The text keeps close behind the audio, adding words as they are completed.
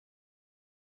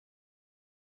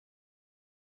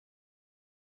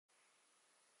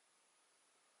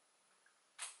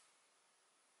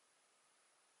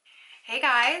Hey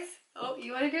guys! Oh,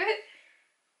 you want to do it?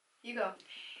 You go.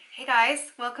 Hey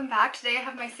guys, welcome back. Today I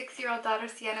have my 6-year-old daughter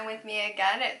Sienna with me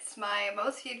again. It's my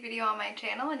most viewed video on my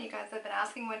channel and you guys have been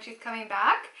asking when she's coming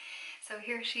back. So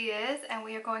here she is and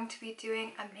we are going to be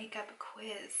doing a makeup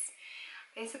quiz.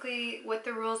 Basically what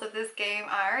the rules of this game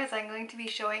are is I'm going to be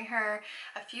showing her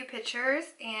a few pictures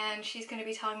and she's going to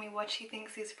be telling me what she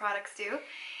thinks these products do.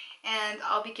 And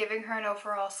I'll be giving her an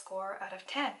overall score out of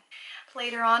 10.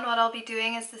 Later on, what I'll be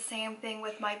doing is the same thing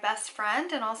with my best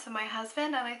friend and also my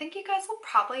husband, and I think you guys will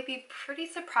probably be pretty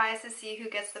surprised to see who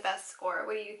gets the best score.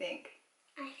 What do you think?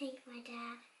 I think my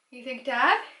dad. You think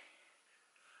Dad?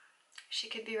 She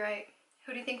could be right.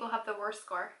 Who do you think will have the worst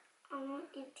score? I want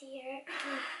it to hear it.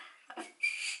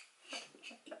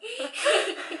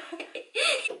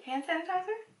 Hand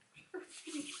sanitizer?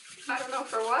 I don't know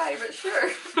for why, but sure.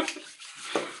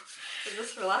 Does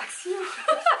this relax you?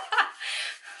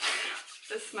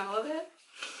 The smell of it?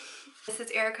 This is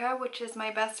Erica, which is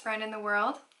my best friend in the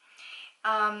world.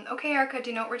 Okay, Erica, do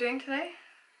you know what we're doing today?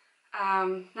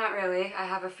 Not really. I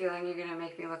have a feeling you're gonna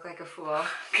make me look like a fool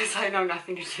because I know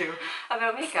nothing to do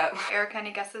about makeup. Erica,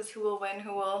 any guesses who will win,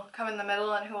 who will come in the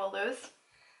middle, and who will lose?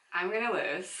 I'm gonna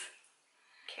lose.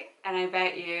 Okay. And I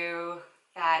bet you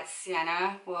that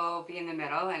Sienna will be in the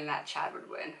middle and that Chad would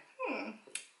win.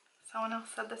 Someone else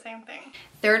said the same thing.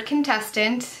 Third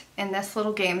contestant in this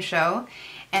little game show,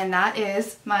 and that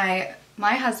is my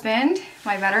husband,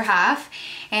 my better half,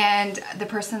 and the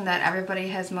person that everybody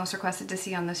has most requested to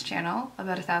see on this channel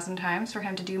about 1,000 times for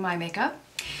him to do my makeup.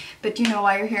 But do you know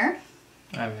why you're here?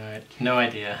 I have no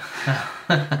idea.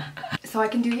 So I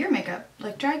can do your makeup,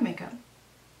 like drag makeup.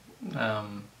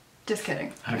 Just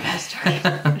kidding. Okay. Just joking.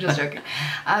 I'm just joking.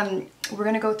 We're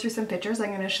gonna go through some pictures.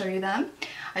 I'm gonna show you them.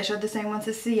 I showed the same ones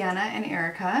to Sienna and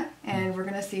Erica, and we're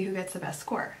gonna see who gets the best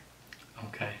score.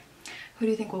 Okay. Who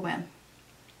do you think will win?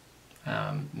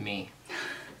 Me.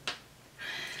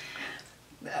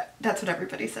 That's what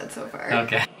everybody said so far.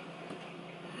 Okay.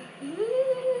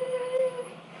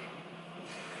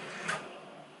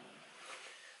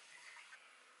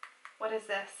 What is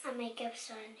this? A makeup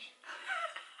sponge.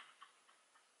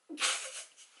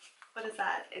 What is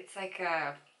that? It's like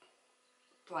a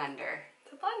blender.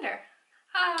 It's a blender.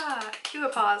 Ah, cue a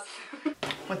pause.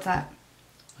 What's that?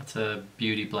 That's a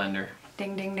beauty blender.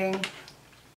 Ding, ding, ding.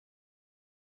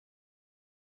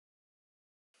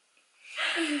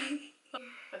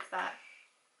 What's that?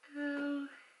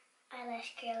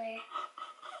 Eyelash curler.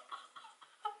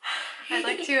 I'd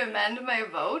like to amend my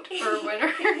vote for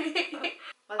winner.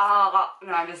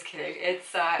 No, I'm just kidding.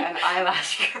 It's an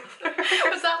eyelash curler.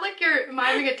 Was that like you're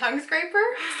miming a tongue scraper?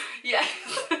 Yes.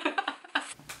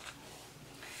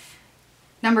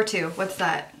 Number 2, what's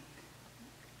that?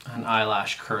 An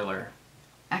eyelash curler.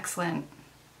 Excellent.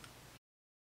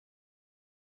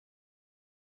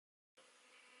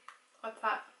 What's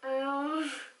that? A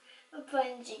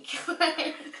bungee cord.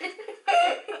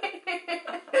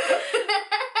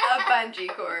 A bungee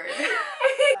cord.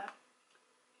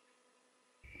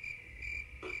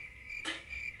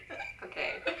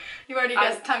 Okay. You already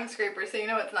guessed tongue scraper, so you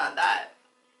know it's not that.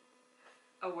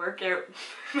 A workout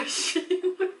machine.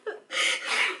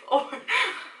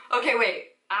 Okay,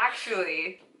 wait.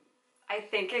 Actually, I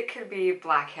think it could be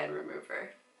blackhead remover.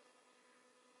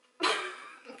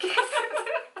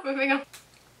 Moving on.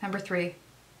 Number 3.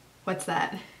 What's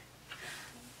that?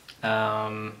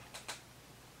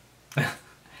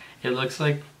 It looks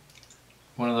like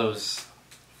one of those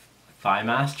thigh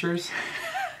masters,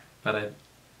 but I'm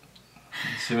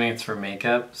assuming it's for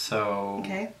makeup, so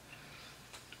Okay.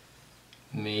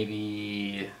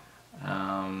 maybe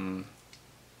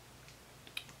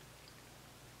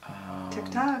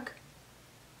TikTok.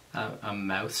 a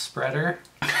mouth spreader.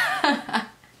 I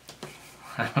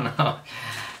don't know.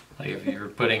 Like if you were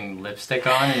putting lipstick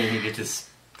on and you could just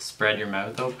spread your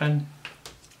mouth open,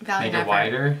 Valiant make it effort.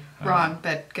 wider. Wrong,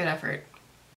 but good effort.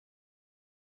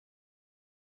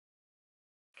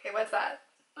 Okay, what's that?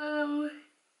 A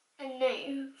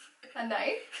knife. A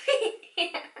knife?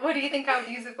 Yeah. What do you think I would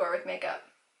use it for with makeup?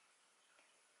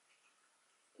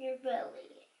 Your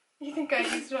belly. You think I'd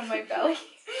use it on my belly?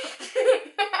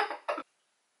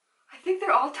 I think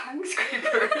they're all tongue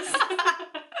scrapers.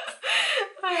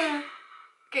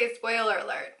 Okay, spoiler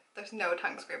alert. There's no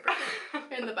tongue scraper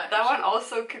in the bunch. That one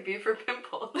also could be for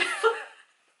pimples.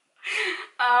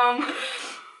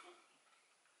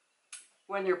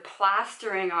 When you're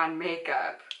plastering on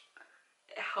makeup,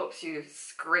 it helps you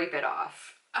scrape it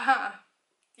off. Uh-huh.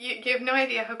 You have no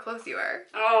idea how close you are.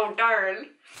 Oh, darn.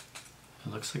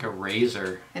 It looks like a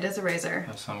razor It is a razor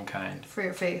of some kind. for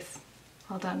your face.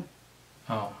 Well done.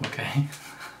 Oh, okay.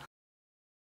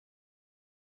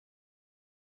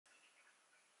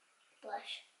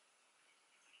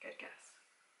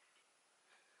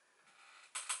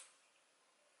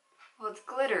 Well, it's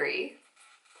glittery.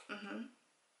 Mm-hmm.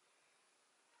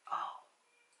 Oh,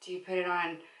 do you put it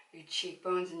on your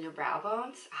cheekbones and your brow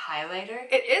bones? A highlighter?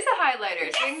 It is a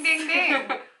highlighter. Yes! Ding, ding,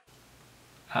 ding.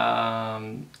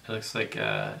 It looks like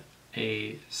a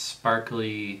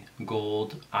sparkly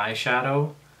gold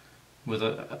eyeshadow with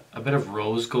a bit of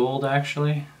rose gold,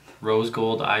 actually. Rose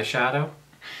gold eyeshadow.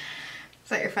 Is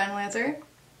that your final answer?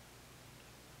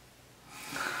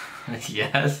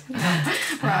 Yes.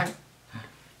 Wrong.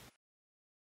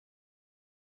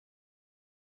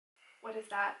 What is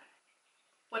that?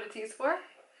 What it's used for?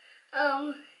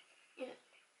 An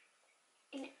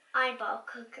eyeball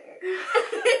cooker.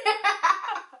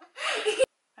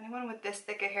 Anyone with this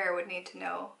thick of hair would need to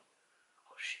know.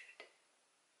 Oh shoot.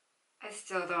 I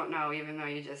still don't know, even though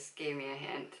you just gave me a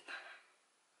hint.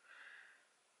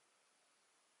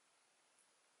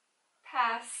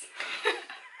 Pass.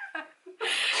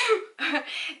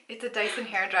 It's a Dyson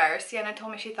hairdryer. Sienna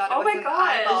told me she thought it Oh was my an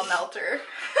gosh. eyeball melter.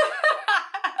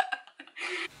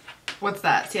 What's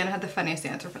that? Sienna had the funniest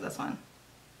answer for this one.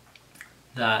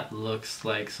 That looks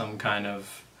like some kind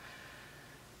of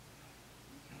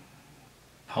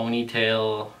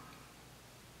ponytail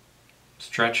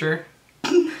stretcher.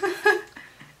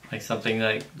 Like something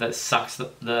that sucks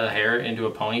the hair into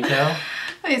a ponytail.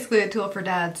 Basically a tool for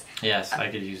dads. Yes, I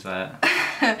could use that.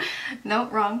 No,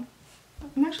 wrong.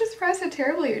 I'm actually surprised how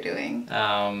terrible you're doing.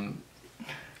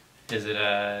 Is it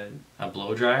a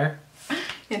blow dryer?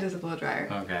 It is a blow dryer.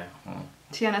 Okay. Well,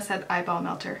 Sienna said eyeball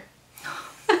melter.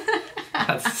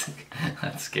 that's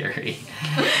scary.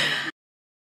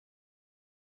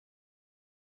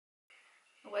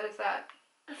 What is that?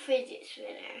 A fidget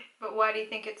spinner. But why do you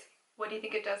think what do you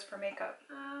think it does for makeup?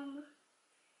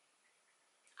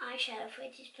 Eyeshadow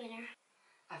fidget spinner.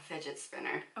 A fidget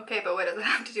spinner. Okay, but what does it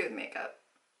have to do with makeup?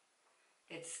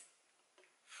 It's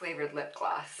flavored lip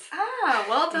gloss. Ah,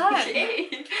 well done.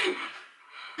 Yay.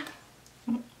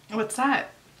 What's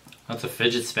that? That's a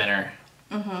fidget spinner.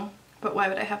 Mm-hmm. But why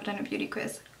would I have it on a beauty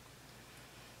quiz?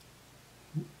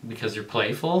 Because you're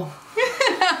playful?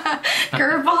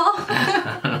 Curveball.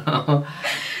 I don't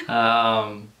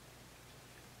know.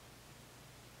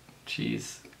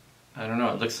 Jeez. I don't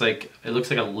know. It looks like a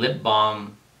lip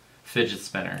balm fidget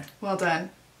spinner. Well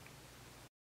done.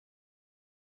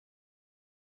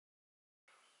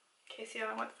 Okay,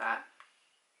 Sienna, what's that?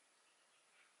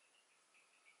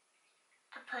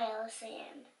 A pile of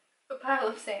sand. A pile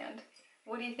of sand.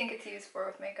 What do you think it's used for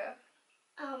with makeup?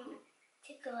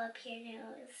 To go up your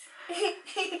nose.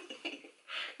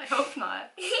 I hope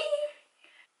not.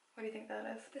 What do you think that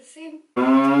is? The same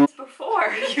as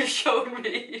before you showed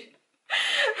me.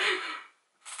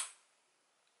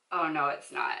 Oh no,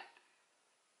 it's not.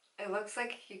 It looks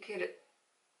like you could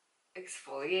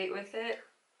exfoliate with it.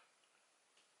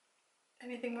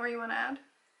 Anything more you want to add?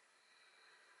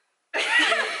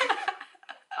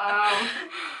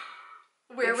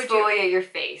 Where would you exfoliate your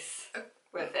face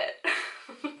with it?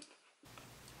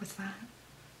 What's that?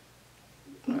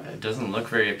 It doesn't look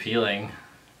very appealing.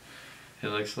 It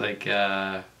looks like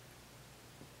it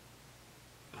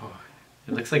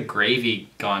looks like gravy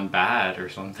gone bad or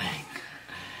something.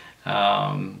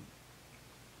 I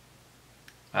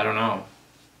don't know.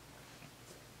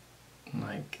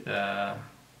 Like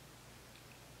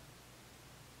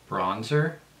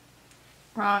bronzer?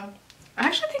 Wrong. I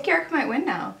actually think Erica might win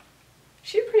now.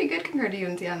 She's pretty good compared to you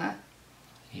and Sienna.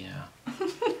 Yeah.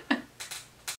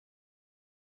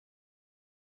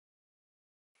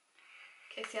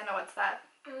 Okay, Sienna, what's that?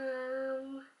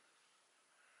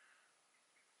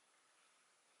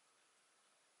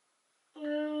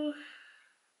 The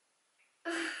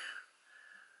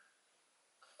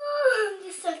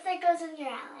stuff that goes on your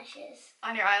eyelashes.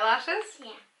 On your eyelashes?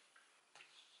 Yeah.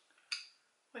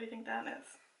 What do you think that is?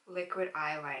 Liquid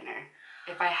eyeliner.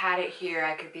 If I had it here,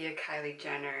 I could be a Kylie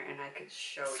Jenner and I could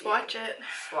show you. Swatch it.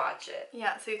 Swatch it.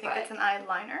 Yeah, so you think But- it's an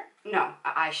eyeliner? No,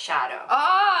 eyeshadow.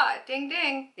 Ah, ding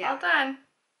ding. Yeah. Well done.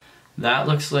 That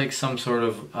looks like some sort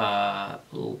of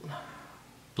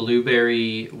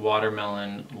blueberry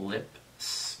watermelon lip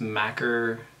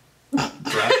smacker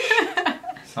brush.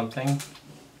 Something.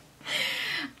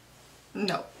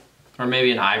 No. Or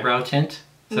maybe an eyebrow tint.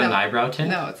 Is that an No. eyebrow tint?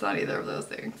 No, it's not either of those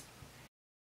things.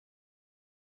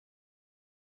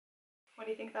 What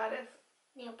do you think that is?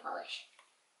 Nail polish.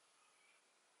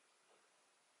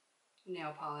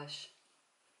 Nail polish.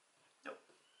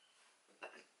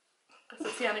 That's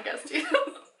what Sienna guessed too.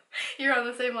 You're on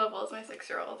the same level as my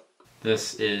 6-year-old.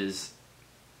 This is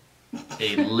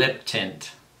a lip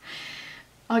tint.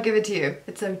 I'll give it to you.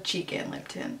 It's a cheek and lip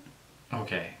tint.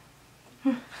 Okay.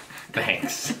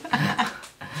 Thanks.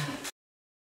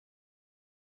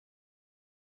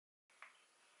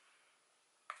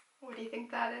 do you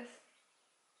think that is?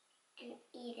 An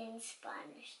Eden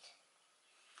sponge.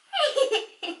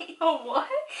 Oh, what?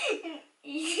 An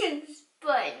Eden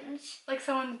sponge. Like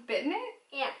someone's bitten it?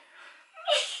 Yeah.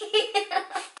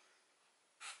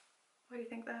 What do you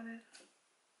think that is?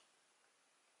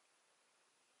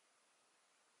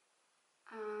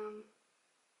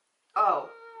 Oh.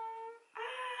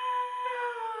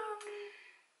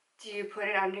 Do you put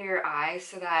it under your eye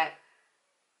so that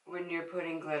when you're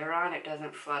putting glitter on, it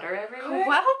doesn't flutter everywhere?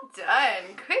 Well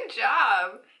done. Good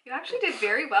job. You actually did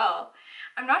very well.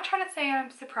 I'm not trying to say I'm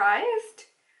surprised.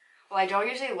 Well, I don't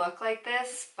usually look like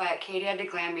this, but Katie had to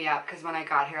glam me up because when I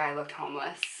got here, I looked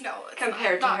homeless. No, it's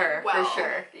compared not to her, well. for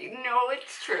sure. No,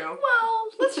 it's true. Well,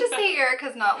 let's just say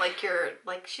Erica's not like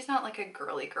she's not like a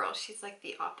girly girl. She's like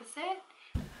the opposite.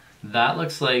 That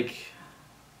looks like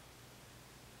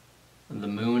the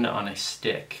moon on a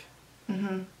stick.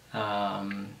 Mm-hmm.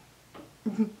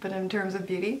 But in terms of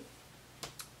beauty?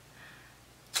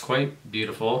 It's quite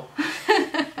beautiful.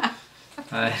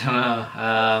 I don't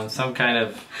know. Some kind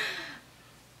of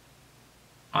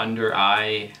under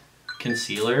eye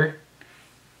concealer.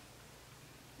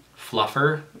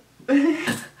 Fluffer.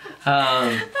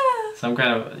 Some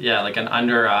kind of, yeah, like an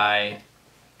under eye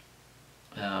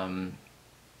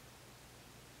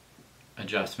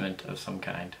adjustment of some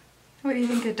kind. What do you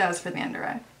think it does for the under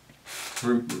eye?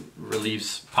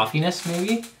 Relieves puffiness,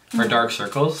 maybe? Or dark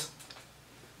circles.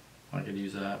 I could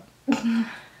use that.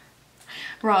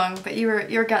 Wrong, but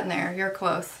you're getting there. You're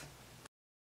close.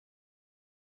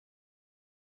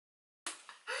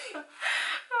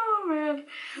 Oh man.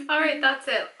 Alright, that's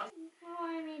it. Oh,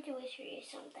 I need to whisper you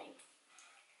something.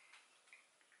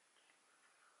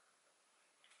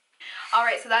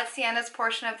 Alright, so that's Sienna's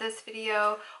portion of this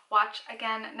video. Watch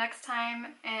again next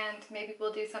time and maybe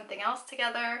we'll do something else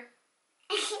together.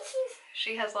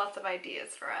 She has lots of ideas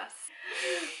for us.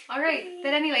 Alright,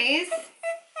 but anyways,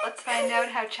 let's find out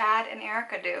how Chad and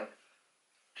Erica do.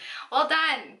 Well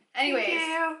done! Anyways,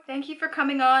 thank you for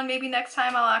coming on. Maybe next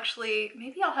time I'll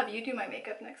have you do my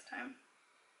makeup next time.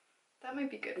 That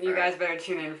might be good for You guys better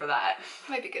tune in for that.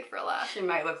 Might be good for a laugh. She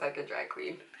might look like a drag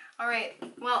queen. Alright,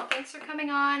 well, thanks for coming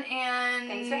on and...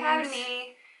 Thanks for having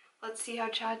me. Let's see how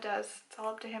Chad does. It's all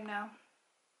up to him now.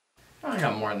 I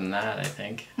got more than that, I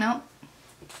think. No?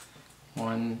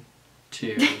 1,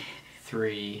 2,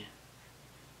 3.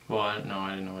 Well, no,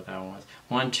 I didn't know what that one was.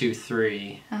 1, 2,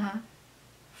 3,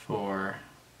 4,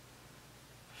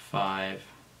 5,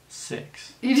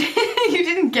 6. You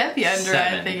didn't get the under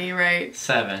eye 7. thingy right.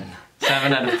 7.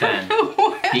 7 out of 10.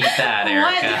 Beat that,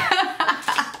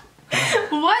 Erica.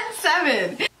 What?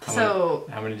 7?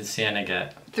 How many did Sienna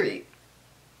get? 3.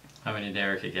 How many did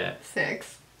Erica get?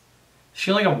 6. She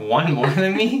only got 1 more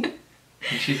than me?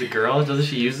 And she's a girl? Doesn't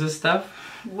she use this stuff?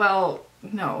 Well,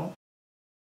 no.